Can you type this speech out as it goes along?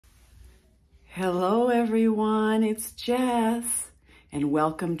Hello everyone, it's Jess, and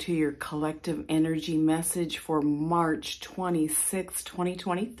welcome to your collective energy message for March 26,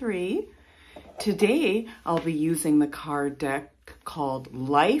 2023. Today, I'll be using the card deck called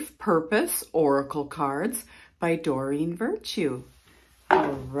Life Purpose Oracle Cards by Doreen Virtue.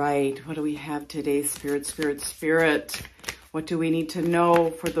 All right, what do we have today? Spirit. What do we need to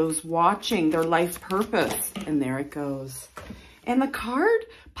know for those watching their life purpose? And there it goes. And the card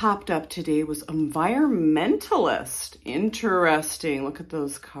popped up today was Environmentalist. Interesting. Look at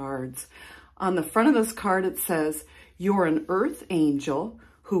those cards. On the front of this card, it says, "You're an earth angel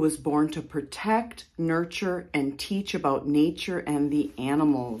who was born to protect, nurture, and teach about nature and the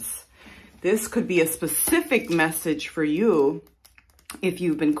animals." This could be a specific message for you if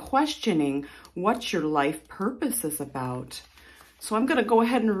you've been questioning what your life purpose is about. So I'm going to go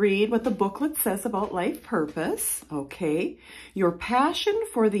ahead and read what the booklet says about life purpose. Okay. Your passion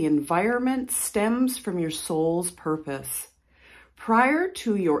for the environment stems from your soul's purpose. Prior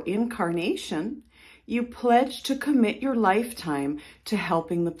to your incarnation, you pledged to commit your lifetime to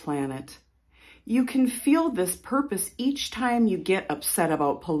helping the planet. You can feel this purpose each time you get upset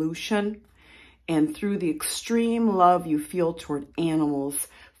about pollution and through the extreme love you feel toward animals,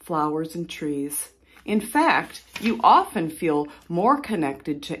 flowers, and trees. In fact, you often feel more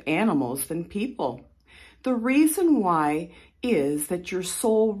connected to animals than people. The reason why is that your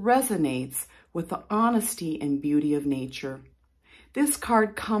soul resonates with the honesty and beauty of nature. This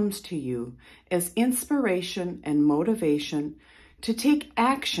card comes to you as inspiration and motivation to take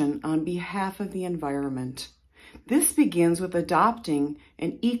action on behalf of the environment. This begins with adopting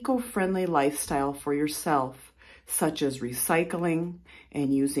an eco-friendly lifestyle for yourself, such as recycling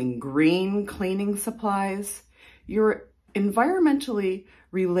and using green cleaning supplies. Your environmentally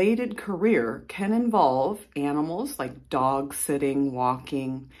related career can involve animals like dog sitting,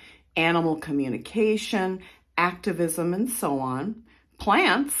 walking, animal communication, activism, and so on.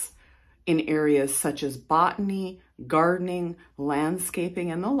 Plants in areas such as botany, gardening,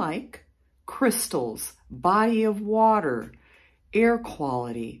 landscaping, and the like. Crystals, body of water, air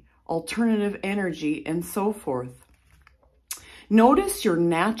quality, alternative energy, and so forth. Notice your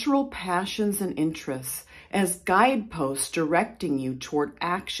natural passions and interests as guideposts directing you toward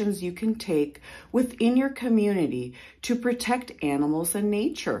actions you can take within your community to protect animals and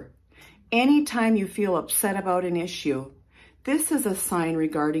nature. Anytime you feel upset about an issue, this is a sign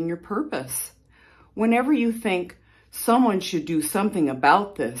regarding your purpose. Whenever you think someone should do something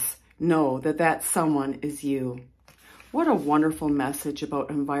about this, know that that someone is you. What a wonderful message about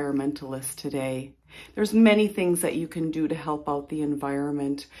environmentalists today. There's many things that you can do to help out the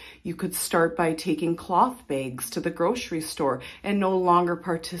environment. You could start by taking cloth bags to the grocery store and no longer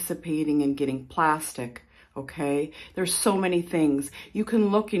participating in getting plastic. Okay, there's so many things. You can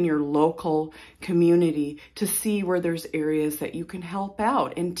look in your local community to see where there's areas that you can help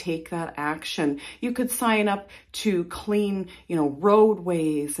out and take that action. You could sign up to clean,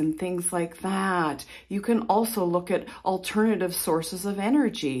 roadways and things like that. You can also look at alternative sources of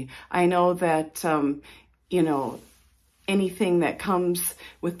energy. I know that, anything that comes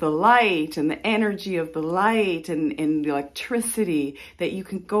with the light and the energy of the light and the electricity, that you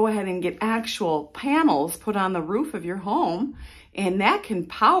can go ahead and get actual panels put on the roof of your home, and that can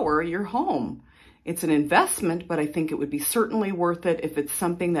power your home. It's an investment, but I think it would be certainly worth it if it's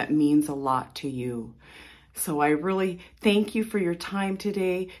something that means a lot to you. So I really thank you for your time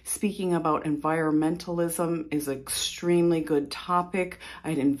today. Speaking about environmentalism is an extremely good topic.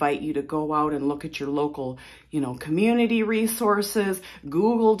 I'd invite you to go out and look at your local, community resources,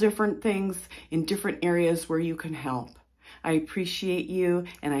 Google different things in different areas where you can help. I appreciate you,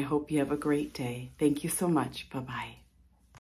 and I hope you have a great day. Thank you so much. Bye-bye.